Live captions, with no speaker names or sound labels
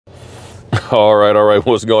All right.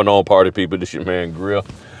 What's going on, party people? This your man Grill.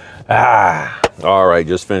 All right.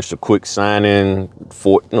 Just finished a quick signing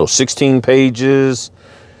for 16 pages.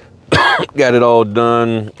 Got it all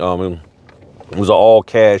done. It was an all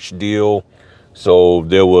cash deal, so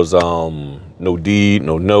there was no deed,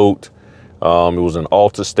 no note. It was an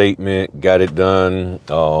alter statement. Got it done.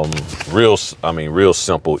 Real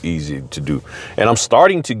simple, easy to do. And I'm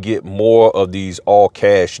starting to get more of these all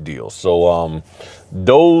cash deals. So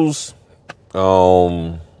those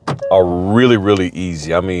are really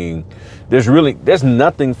easy. I mean, there's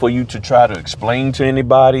nothing for you to try to explain to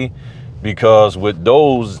anybody, because with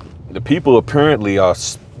those, the people apparently are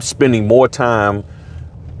spending more time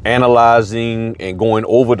analyzing and going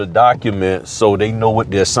over the documents so they know what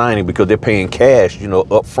they're signing, because they're paying cash,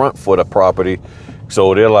 up front for the property.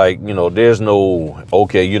 So they're like, there's no,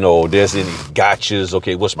 there's any gotchas.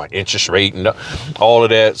 Okay, what's my interest rate and all of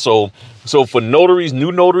that. So for notaries,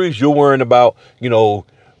 new notaries, you're worrying about,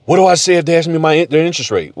 what do I say if they ask me their interest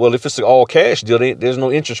rate? Well, if it's an all cash deal, there's no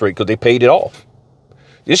interest rate because they paid it off.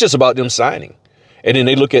 It's just about them signing. And then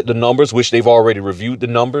they look at the numbers, which they've already reviewed the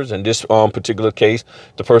numbers. In this particular case,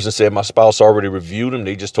 the person said my spouse already reviewed them.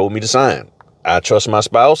 They just told me to sign. I trust my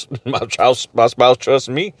spouse. My spouse trusts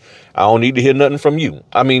me. I don't need to hear nothing from you.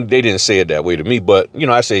 I mean, they didn't say it that way to me, but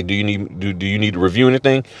I say, do you need to review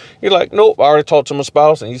anything? You're like, nope. I already talked to my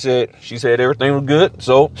spouse, and she said everything was good.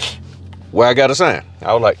 So where I got to sign?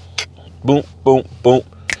 I was like, boom, boom, boom.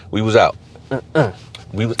 We was out.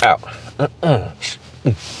 We was out.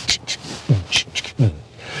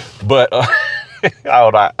 But I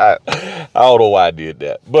don't know why I did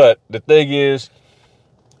that. But the thing is,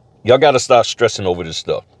 y'all got to stop stressing over this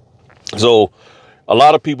stuff. So a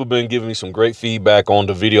lot of people been giving me some great feedback on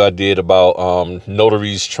the video I did about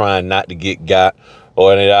notaries trying not to get got.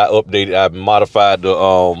 Or I modified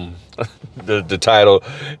the the title.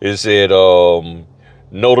 It said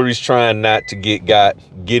notaries trying not to get got,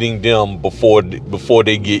 getting them before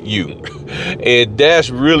they get you. And that's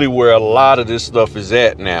really where a lot of this stuff is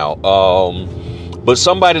at now. But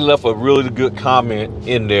somebody left a really good comment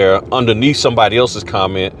in there underneath somebody else's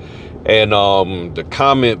comment. And the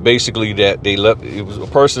comment basically that they left, it was a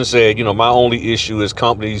person said, my only issue is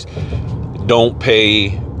companies don't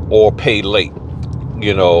pay or pay late.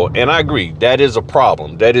 And I agree, that is a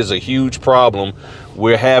problem. That is a huge problem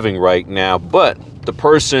we're having right now. But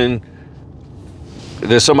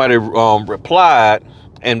somebody replied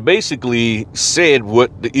and basically said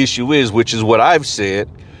what the issue is, which is what I've said,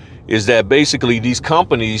 is that basically these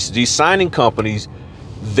companies, these signing companies,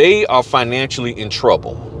 they are financially in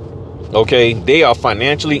trouble. Okay, they are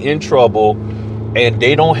financially in trouble, and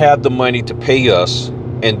they don't have the money to pay us,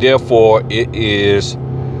 and therefore it is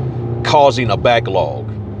causing a backlog.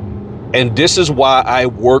 And this is why I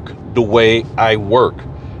work the way I work.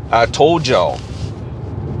 I told y'all,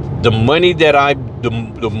 the money that I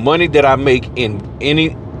make in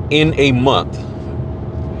a month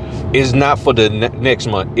is not for the next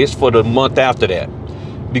month. It's for the month after that,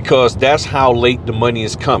 because that's how late the money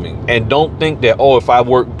is coming. And don't think that, if I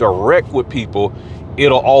work direct with people,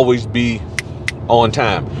 it'll always be on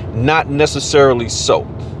time. Not necessarily so.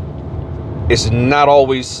 It's not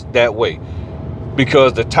always that way,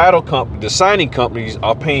 because the signing companies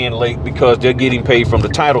are paying late because they're getting paid from the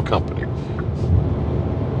title company.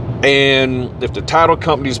 And if the title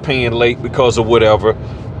company is paying late because of whatever,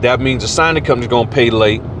 that means the signing company is going to pay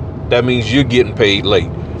late. That means you're getting paid late.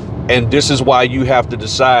 And this is why you have to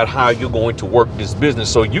decide how you're going to work this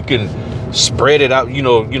business, so you can spread it out,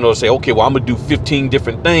 say, okay, well, I'm going to do 15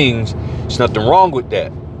 different things. There's nothing wrong with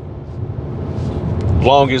that.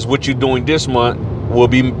 Long as what you're doing this month will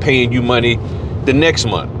be paying you money the next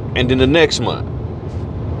month, and then the next month.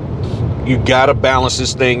 You got to balance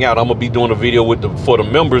this thing out. I'm going to be doing a video for the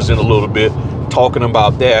members in a little bit, talking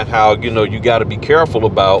about that, how, you got to be careful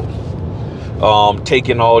about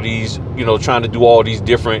taking all these, trying to do all these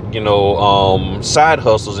different, side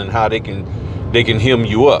hustles, and how they can hem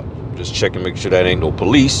you up. Just checking, make sure that ain't no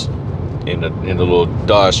police in the little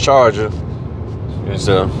Dodge Charger. It's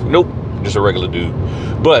nope, just a regular dude.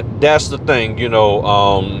 But that's the thing, you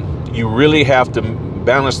really have to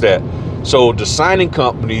balance that. So the signing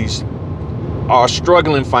companies are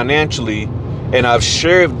struggling financially, and I've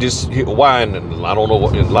shared this why, and I don't know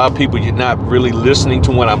what, a lot of people, you're not really listening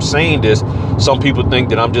to when I'm saying this. Some people think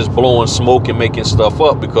that I'm just blowing smoke and making stuff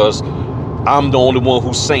up because I'm the only one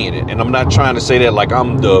who's saying it. And I'm not trying to say that like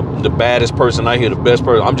I'm the baddest person out here, the best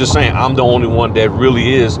person. I'm just saying I'm the only one that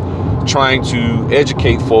really is trying to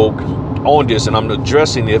educate folk on this, and I'm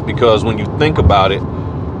addressing it because when you think about it,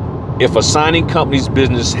 if a signing company's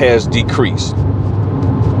business has decreased,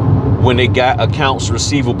 when they got accounts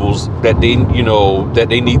receivables that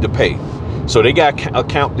they need to pay. So they got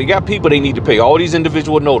people they need to pay, all these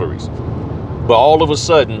individual notaries, but all of a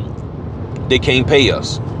sudden they can't pay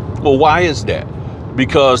us. Well, why is that?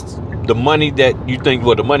 Because the money that you think,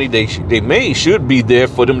 well, the money they made should be there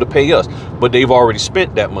for them to pay us, but they've already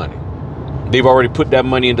spent that money. They've already put that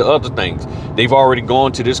money into other things. They've already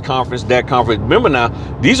gone to this conference, that conference. Remember now,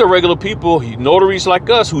 these are regular people, notaries like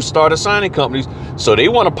us, who started signing companies. So they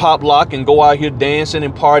want to pop lock and go out here dancing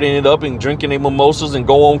and partying it up and drinking their mimosas and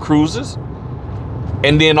go on cruises.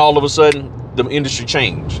 And then all of a sudden, the industry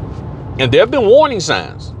changed. And there have been warning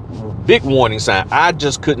signs, big warning sign. I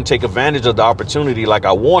just couldn't take advantage of the opportunity like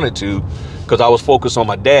I wanted to, because I was focused on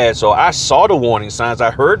my dad. So I saw the warning signs. I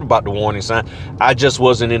heard about the warning sign. I just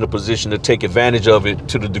wasn't in a position to take advantage of it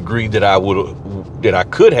to the degree that I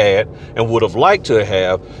could have and would have liked to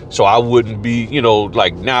have. So I wouldn't be,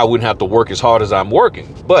 like now I wouldn't have to work as hard as I'm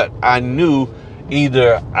working. But I knew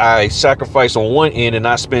either I sacrifice on one end and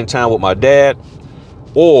not spend time with my dad,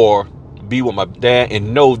 or be with my dad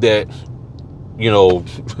and know that,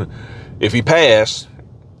 if he passed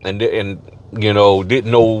and didn't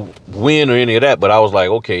know when or any of that, but I was like,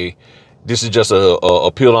 okay, this is just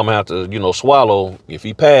a pill I'm gonna have to, swallow. If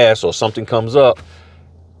he passed or something comes up,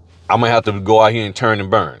 I'm gonna have to go out here and turn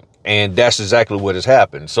and burn. And that's exactly what has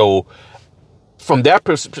happened. So from that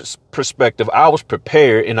perspective, I was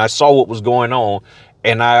prepared and I saw what was going on,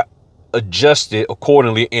 and I adjusted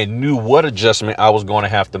accordingly and knew what adjustment I was going to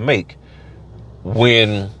have to make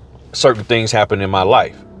when certain things happen in my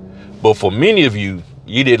life. But for many of you,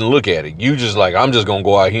 you didn't look at it. You just like, I'm just going to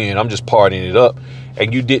go out here and I'm just partying it up.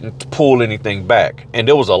 And you didn't pull anything back. And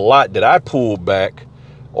there was a lot that I pulled back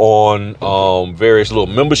on various little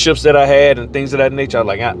memberships that I had and things of that nature. I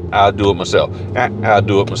was like, I'll do it myself. I'll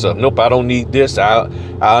do it myself. Nope, I don't need this. I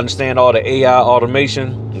understand all the AI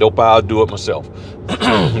automation. Nope, I'll do it myself.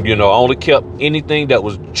 I only kept anything that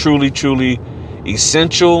was truly, truly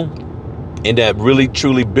essential and that really,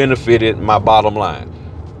 truly benefited my bottom line.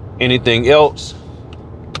 Anything else,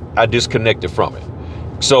 I disconnected from it.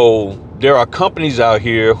 So there are companies out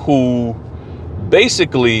here who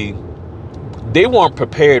basically, they weren't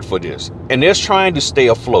prepared for this, and they're trying to stay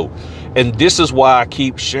afloat. And this is why I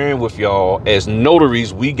keep sharing with y'all, as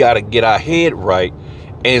notaries, we got to get our head right.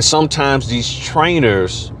 And sometimes these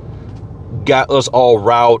trainers got us all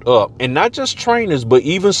riled up, and not just trainers, but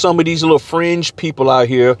even some of these little fringe people out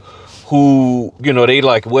here who, they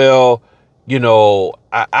like, well,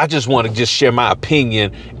 I just want to just share my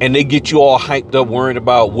opinion, and they get you all hyped up worrying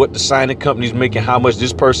about what the signing company's making, how much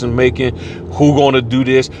this person's making, who gonna do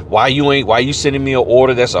this, why you sending me an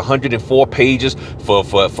order that's 104 pages for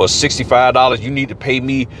 $65? You need to pay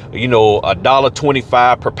me,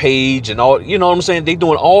 $1.25 per page, and all, what I'm saying? They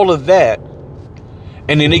doing all of that,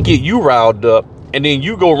 and then they get you riled up, and then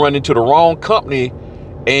you go run into the wrong company,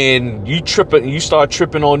 and you start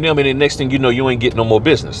tripping on them, and the next thing you know, you ain't getting no more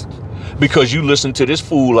business. Because you listen to this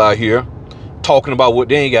fool out here talking about what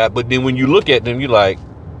they ain't got. But then when you look at them, you're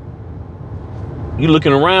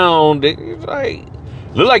looking around, it's like,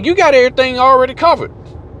 look like you got everything already covered.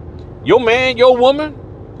 Your man, your woman,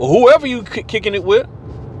 or whoever you kicking it with,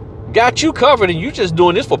 got you covered, and you just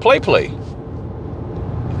doing this for play.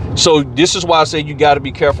 So this is why I say you got to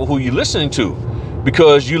be careful who you're listening to,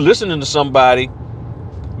 because you're listening to somebody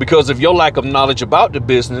because of your lack of knowledge about the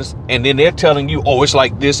business, and then they're telling you, oh, it's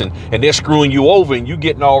like this, and they're screwing you over, and you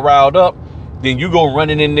getting all riled up. Then you go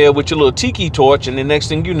running in there with your little tiki torch, and the next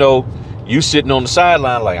thing you know, you sitting on the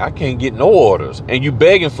sideline like, I can't get no orders, and you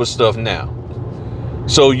begging for stuff now.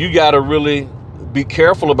 So you got to really be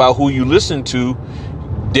careful about who you listen to.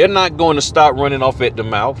 They're not going to stop running off at the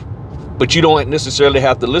mouth, but you don't necessarily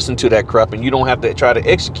have to listen to that crap, and you don't have to try to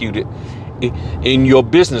execute it in your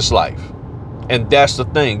business life. And that's the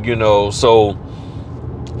thing, so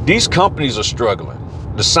these companies are struggling.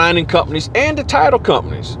 The signing companies and the title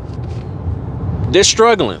companies, they're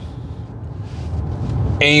struggling.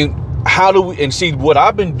 And see, what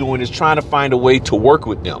I've been doing is trying to find a way to work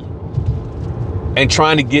with them and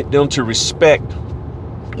trying to get them to respect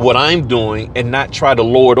what I'm doing and not try to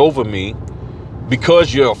lord over me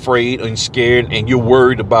because you're afraid and scared and you're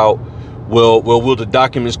worried about, well, will the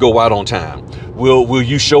documents go out on time? Will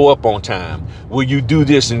you show up on time? Will you do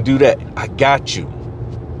this and do that? I got you.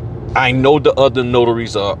 I know the other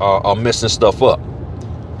notaries are messing stuff up,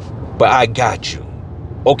 but I got you.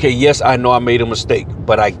 Okay, yes, I know I made a mistake,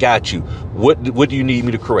 but I got you. What do you need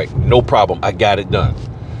me to correct? No problem. I got it done.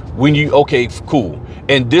 Okay, cool.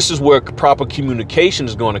 And this is where proper communication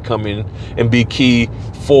is going to come in and be key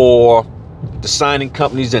for the signing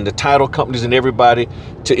companies and the title companies and everybody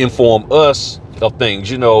to inform us of things.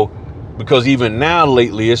 Because even now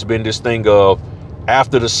lately, it's been this thing of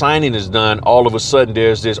after the signing is done, all of a sudden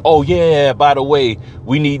there's this, oh yeah, by the way,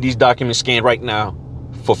 we need these documents scanned right now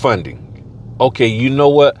for funding. Okay, you know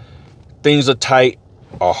what? Things are tight,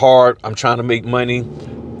 are hard. I'm trying to make money.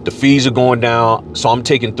 The fees are going down. So I'm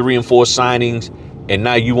taking 3 and 4 signings. And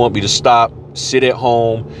now you want me to stop, sit at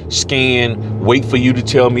home, scan, wait for you to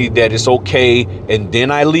tell me that it's okay. And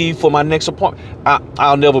then I leave for my next appointment.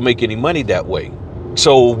 I'll never make any money that way.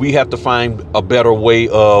 So we have to find a better way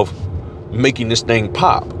of making this thing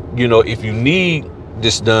pop. You know, if you need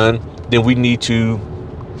this done, then we need to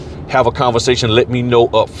have a conversation. Let me know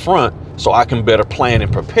up front so I can better plan and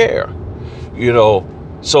prepare. You know,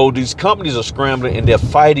 so these companies are scrambling and they're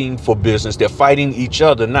fighting for business. They're fighting each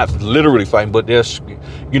other, not literally fighting, but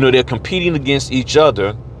they're competing against each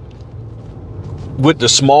other with the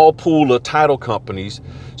small pool of title companies.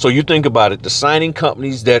 So you think about it, the signing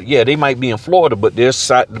companies that, yeah, they might be in Florida, but they're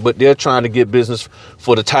trying to get business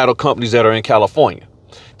for the title companies that are in California.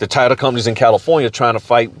 The title companies in California trying to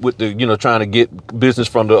fight with trying to get business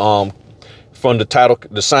from the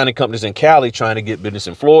signing companies in Cali, trying to get business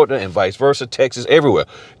in Florida, and vice versa, Texas, everywhere.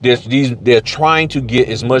 They're trying to get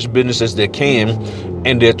as much business as they can,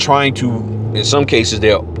 and they're trying to, in some cases,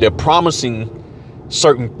 they're promising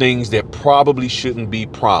certain things that probably shouldn't be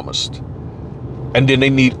promised. And then they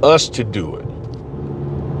need us to do it.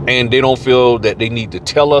 And they don't feel that they need to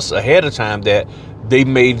tell us ahead of time that they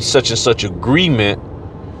made such and such agreement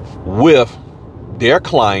with their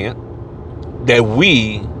client that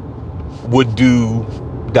we would do ...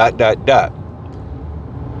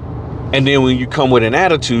 And then when you come with an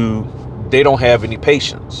attitude, they don't have any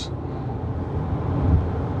patience.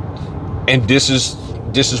 And this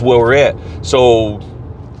is where we're at. So,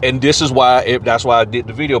 and this is why, that's why I did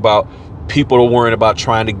the video about people are worrying about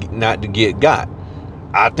trying to not to get got.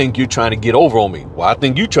 I think you're trying to get over on me. Well, I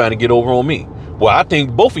think you're trying to get over on me. Well, I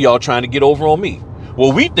think both of y'all trying to get over on me.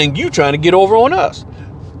 Well, we think you trying to get over on us.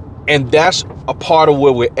 And that's a part of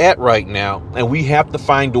where we're at right now. And we have to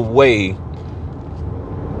find a way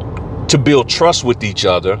to build trust with each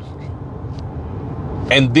other.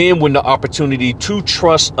 And then when the opportunity to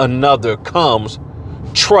trust another comes,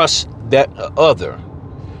 trust that other.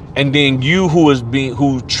 And then you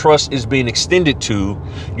who trust is being extended to,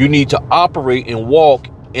 you need to operate and walk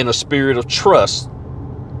in a spirit of trust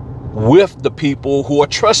with the people who are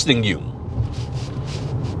trusting you.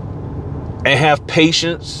 And have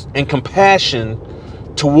patience and compassion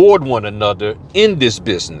toward one another in this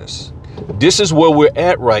business. This is where we're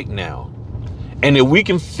at right now. And if we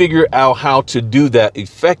can figure out how to do that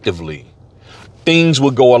effectively, things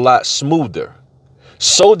will go a lot smoother.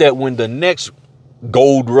 So that when the next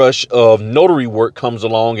gold rush of notary work comes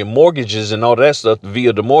along and mortgages and all that stuff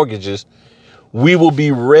via the mortgages, we will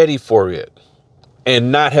be ready for it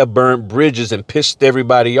and not have burnt bridges and pissed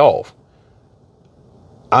everybody off.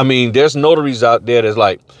 I mean, there's notaries out there that's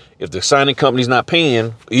like, if the signing company's not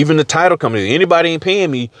paying, even the title company, anybody ain't paying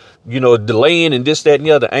me, delaying and this, that, and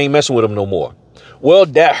the other, I ain't messing with them no more. Well,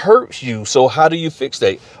 that hurts you. So how do you fix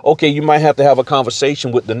that? Okay, you might have to have a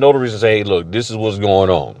conversation with the notaries and say, hey, look, this is what's going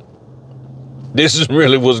on. This is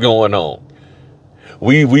really what's going on.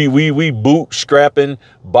 We bootstrapping,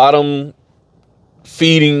 bottom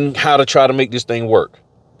feeding how to try to make this thing work.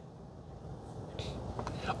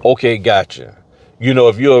 Okay, gotcha.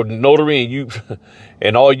 If you're a notary and you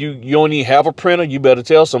don't even have a printer, you better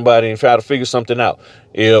tell somebody and try to figure something out.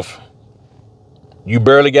 If you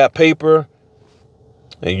barely got paper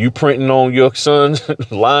and you printing on your son's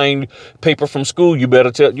lined paper from school, you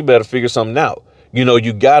better figure something out.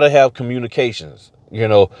 You got to have communications.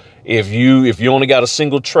 If you only got a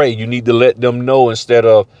single tray, you need to let them know instead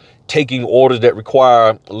of taking orders that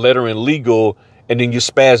require letter and legal, and then you're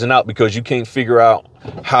spazzing out because you can't figure out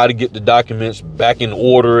how to get the documents back in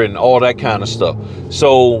order and all that kind of stuff.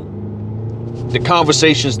 So the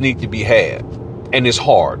conversations need to be had, and it's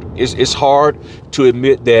hard. It's hard to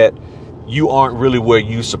admit that you aren't really where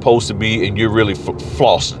you're supposed to be and you're really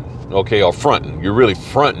flossing, okay, or fronting. You're really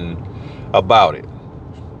fronting about it.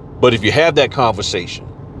 But if you have that conversation,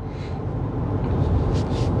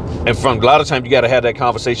 and from a lot of times you got to have that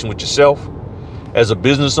conversation with yourself as a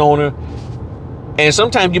business owner. And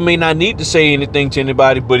sometimes you may not need to say anything to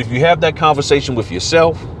anybody, but if you have that conversation with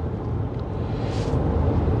yourself,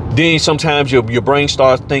 then sometimes your brain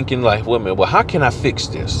starts thinking like, wait a minute, well, how can I fix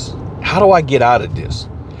this? How do I get out of this?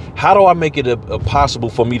 How do I make it possible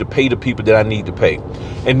for me to pay the people that I need to pay?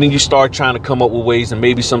 And then you start trying to come up with ways and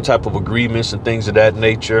maybe some type of agreements and things of that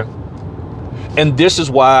nature. And this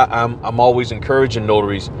is why I'm always encouraging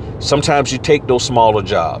notaries. Sometimes you take those smaller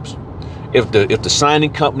jobs. If the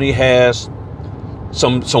signing company has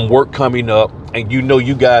some work coming up, and you know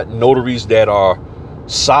you got notaries that are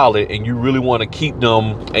solid and you really want to keep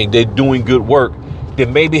them and they're doing good work,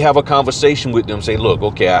 then maybe have a conversation with them. Say, look,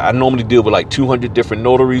 okay, I normally deal with like 200 different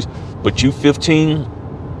notaries, but you 15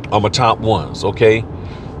 are my top ones. Okay,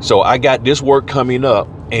 so I got this work coming up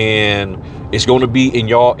and it's going to be in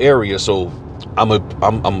your area, so I'm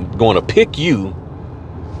going to pick you,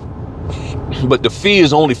 but the fee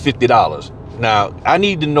is only $50. Now I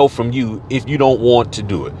need to know from you if you don't want to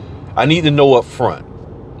do it. I need to know up front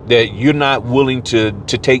that you're not willing to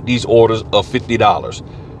take these orders of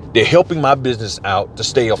 $50. They're helping my business out to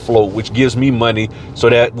stay afloat, which gives me money so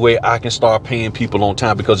that way I can start paying people on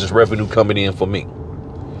time because it's revenue coming in for me.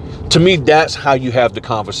 To me, that's how you have the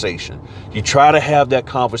conversation. You try to have that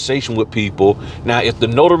conversation with people. Now, if the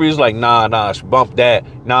notary is like, nah, bump that.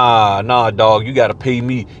 Nah, dog, you got to pay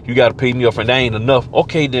me. You got to pay me up and that ain't enough.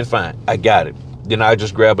 Okay, then fine. I got it. Then I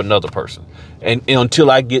just grab another person. And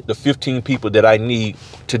until I get the 15 people that I need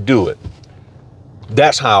to do it.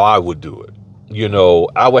 That's how I would do it. You know,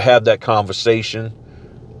 I would have that conversation.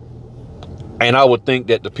 And I would think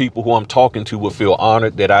that the people who I'm talking to would feel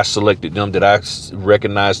honored that I selected them, that I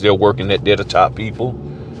recognize their work and that they're the top people.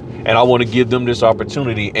 And I want to give them this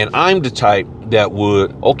opportunity. And I'm the type that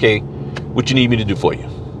would, okay, what you need me to do for you?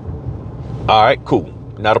 All right, cool.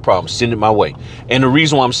 Not a problem. Send it my way. And the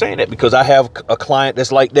reason why I'm saying that, because I have a client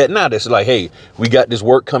that's like that now. That's like, hey, we got this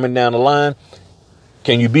work coming down the line.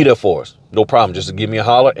 Can you be there for us? No problem. Just give me a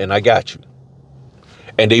holler and I got you.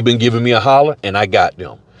 And they've been giving me a holler and I got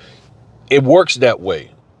them. It works that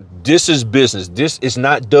way. This is business. This is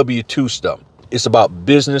not W-2 stuff. It's about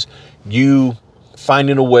business. You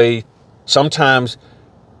finding a way. Sometimes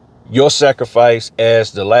your sacrifice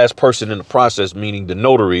as the last person in the process, meaning the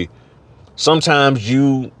notary, sometimes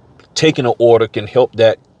you taking an order can help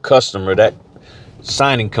that customer, that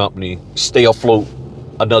signing company, stay afloat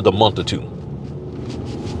another month or two.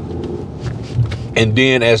 And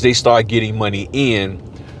then as they start getting money in,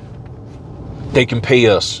 they can pay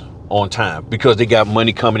us on time because they got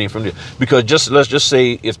money coming in from there. Because let's just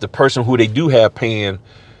say if the person who they do have paying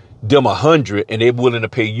them 100 and they're willing to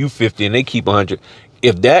pay you 50 and they keep 100,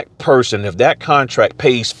 if that contract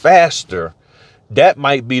pays faster, that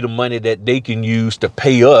might be the money that they can use to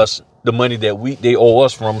pay us the money that they owe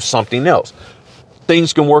us from something else.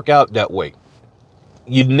 Things can work out that way.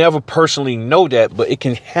 You never personally know that, but it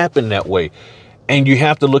can happen that way. And you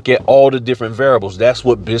have to look at all the different variables. That's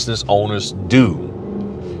what business owners do.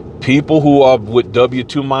 People who are with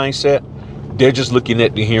W-2 mindset, they're just looking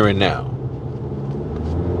at the here and now.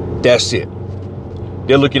 That's it.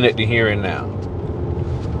 They're looking at the here and now.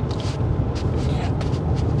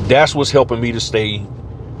 That's what's helping me to stay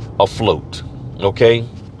afloat, okay?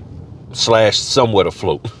 / somewhat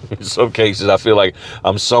afloat. In some cases, I feel like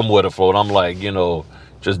I'm somewhat afloat. I'm like, you know,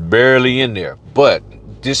 just barely in there. But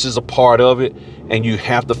this is a part of it, and you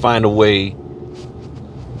have to find a way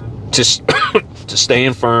to to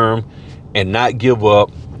stand firm and not give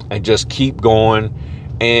up and just keep going.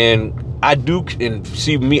 And I do, and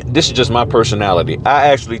see me, this is just my personality. I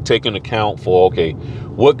actually take into account for, okay,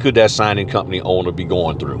 what could that signing company owner be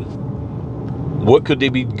going through? What could they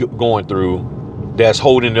be going through that's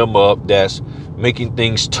holding them up, that's making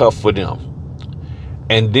things tough for them?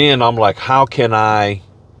 And then I'm like, how can I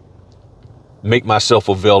make myself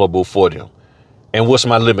available for them? And what's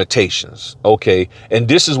my limitations? Okay. And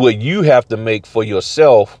this is what you have to make for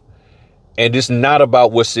yourself. And it's not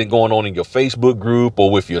about what's going on in your Facebook group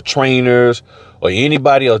or with your trainers or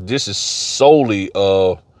anybody else. This is solely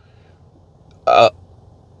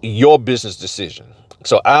your business decision.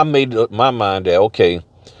 So I made up my mind that, okay,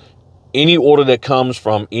 any order that comes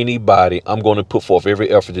from anybody, I'm going to put forth every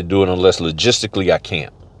effort to do it unless logistically I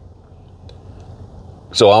can't.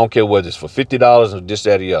 So I don't care whether it's for $50 or this,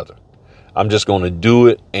 that, or the other. I'm just going to do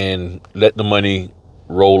it and let the money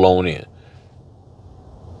roll on in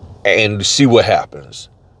and see what happens.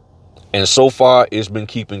 And so far, it's been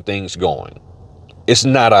keeping things going. It's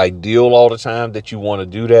not ideal all the time that you want to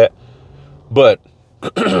do that, but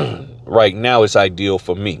right now it's ideal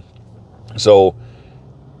for me. So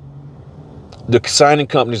the signing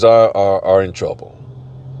companies are in trouble.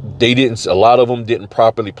 A lot of them didn't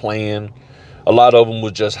properly plan. A lot of them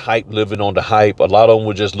was just hype, living on the hype. A lot of them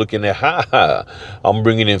were just looking at, I'm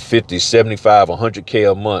bringing in 50, 75,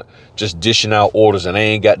 100K a month, just dishing out orders, and I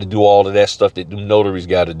ain't got to do all of that stuff that the notaries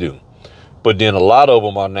got to do. But then a lot of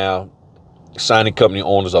them are now, signing company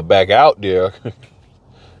owners are back out there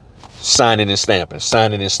signing and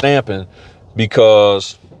stamping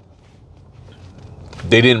because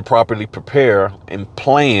they didn't properly prepare and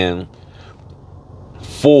plan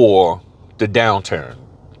for the downturn.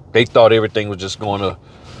 They thought everything was just going to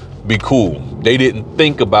be cool. They didn't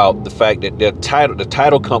think about the fact that the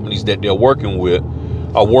title companies that they're working with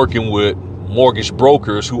are working with mortgage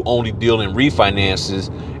brokers who only deal in refinances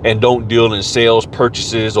and don't deal in sales,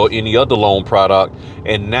 purchases, or any other loan product.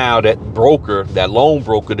 And now that loan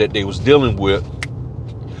broker that they was dealing with,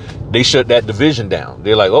 they shut that division down.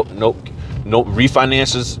 They're like, oh, no,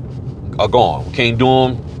 refinances are gone. We can't do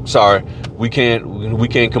them. Sorry, we can't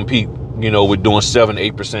compete, with doing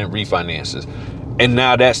 7-8% refinances. And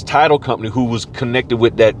now that's title company who was connected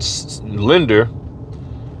with that lender.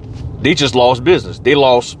 They just lost business. They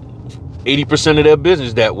lost 80% of their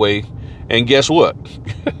business that way. And guess what?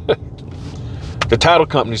 The title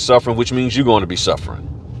company's suffering, which means you're going to be suffering.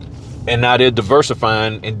 And now they're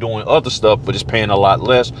diversifying and doing other stuff, but it's paying a lot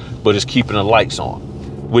less, but it's keeping the lights on,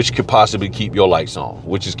 which could possibly keep your lights on,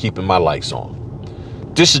 which is keeping my lights on.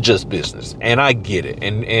 This is just business, and I get it.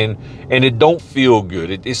 And it don't feel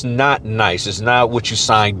good. It's not nice. It's not what you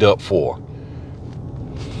signed up for.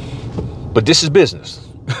 But this is business.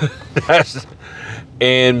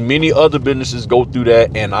 And many other businesses go through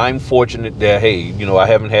that, and I'm fortunate that, hey, I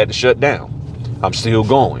haven't had to shut down. I'm still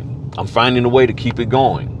going. I'm finding a way to keep it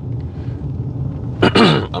going.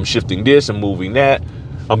 I'm shifting this and moving that.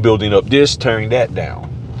 I'm building up this, tearing that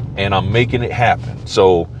down, and I'm making it happen.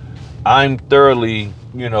 So I'm thoroughly,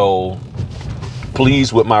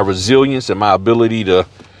 pleased with my resilience and my ability to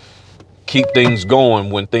keep things going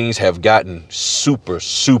when things have gotten super,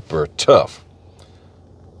 super tough.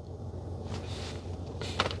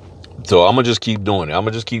 So I'm going to just keep doing it. I'm going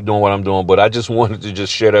to just keep doing what I'm doing. But I just wanted to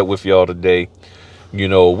just share that with y'all today.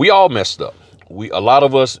 We all messed up. A lot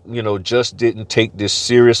of us, just didn't take this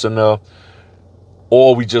serious enough,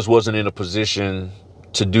 or we just wasn't in a position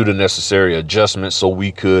to do the necessary adjustments so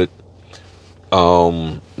we could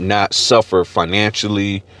not suffer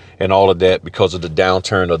financially and all of that because of the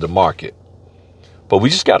downturn of the market. But we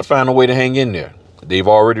just got to find a way to hang in there. They've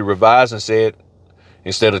already revised and said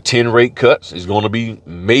instead of 10 rate cuts, it's going to be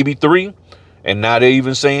maybe 3. And now they're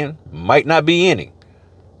even saying might not be any.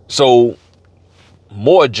 So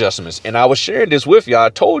more adjustments. And I was sharing this with y'all. I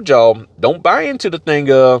told y'all, don't buy into the thing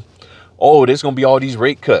of, oh, there's going to be all these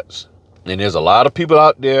rate cuts. And there's a lot of people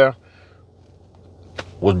out there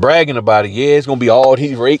was bragging about it. Yeah, it's going to be all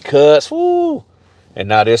these rate cuts. Woo. And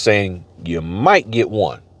now they're saying you might get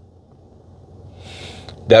one.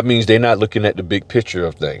 That means they're not looking at the big picture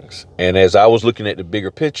of things. And as I was looking at the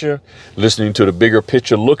bigger picture, listening to the bigger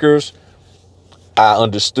picture lookers, I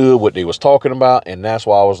understood what they was talking about. And that's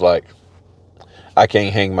why I was like, I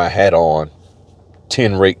can't hang my hat on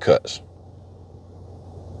 10 rate cuts.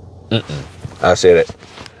 I said it.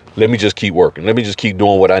 Let me just keep working. Let me just keep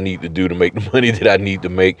doing what I need to do to make the money that I need to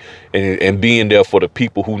make, and being there for the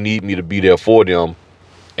people who need me to be there for them.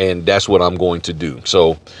 And that's what I'm going to do.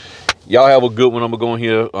 So y'all have a good one. I'm going to go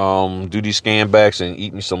in here, do these scan backs and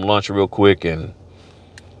eat me some lunch real quick. And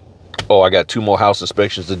I got 2 more house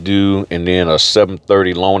inspections to do, and then a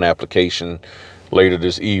 7:30 loan application later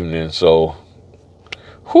this evening. So,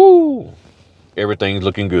 everything's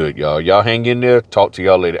looking good, y'all. Y'all hang in there. Talk to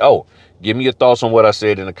y'all later. Oh, give me your thoughts on what I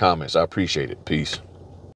said in the comments. I appreciate it. Peace.